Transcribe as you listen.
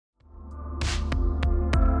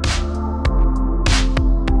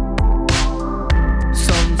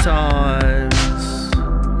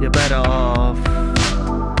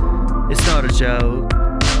joke,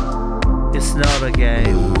 it's not a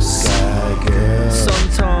game. Blue sky girl.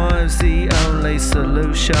 Sometimes the only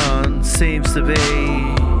solution seems to be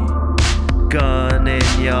gun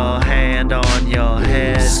in your hand on your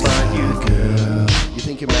head, but you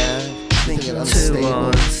think you're mad? Think you're unstable? Too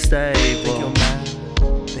unstable. Think you're mad?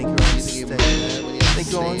 Think you're unstable?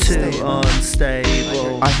 Think you're unstable? Too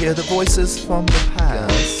unstable. I hear the voices from the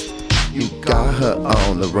past. You got her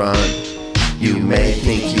on the run. You may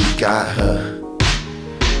think you got her,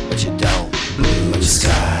 but you don't. Blue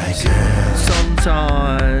sky girl.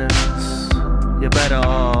 Sometimes you're better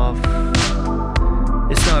off.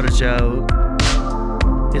 It's not a joke,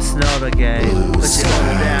 it's not a game, but you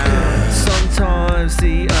hold it down. Sometimes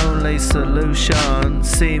the only solution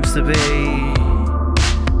seems to be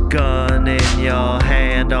gun in your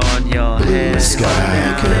hand on your head. Think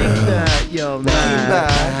that you're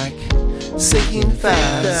mad, sinking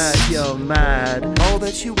fast, that you're mad. All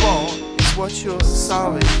that you want is what you're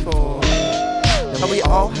sorry for. And we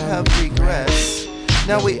all have regrets.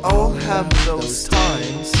 Now we all have those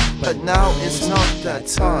times, but now it's not that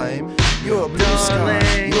time. You're a blue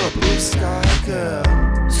sky, you're a blue sky girl.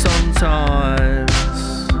 Sometimes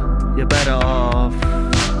you're better off.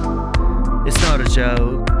 It's not a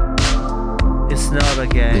joke, it's not a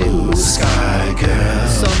game. Blue sky girl.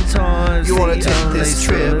 Sometimes you wanna the take only this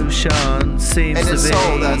trip, solution seems and it's to be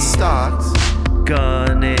all that starts.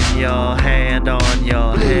 Gun in your hand on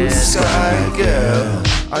your Blue head. sky girl.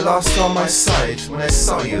 I lost all my sight when I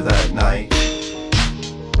saw you that night.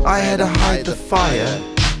 I had to hide the fire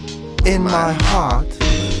in my heart.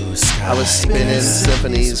 I was spinning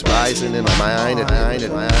symphonies rising in my mind, and my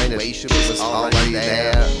situation was already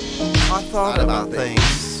there. I thought about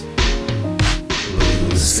things.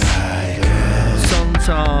 Blue sky girl.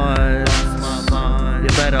 Sometimes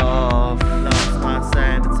you're better off.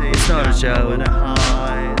 It's not a joke,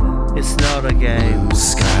 it's not a game. Blue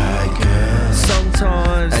sky girl.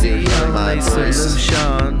 Sometimes the only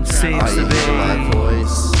solution seems to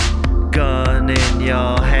be gun in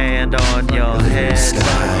your hand on your head,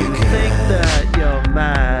 but you think that you're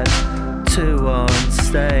mad, too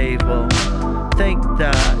unstable. Think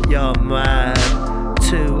that you're mad,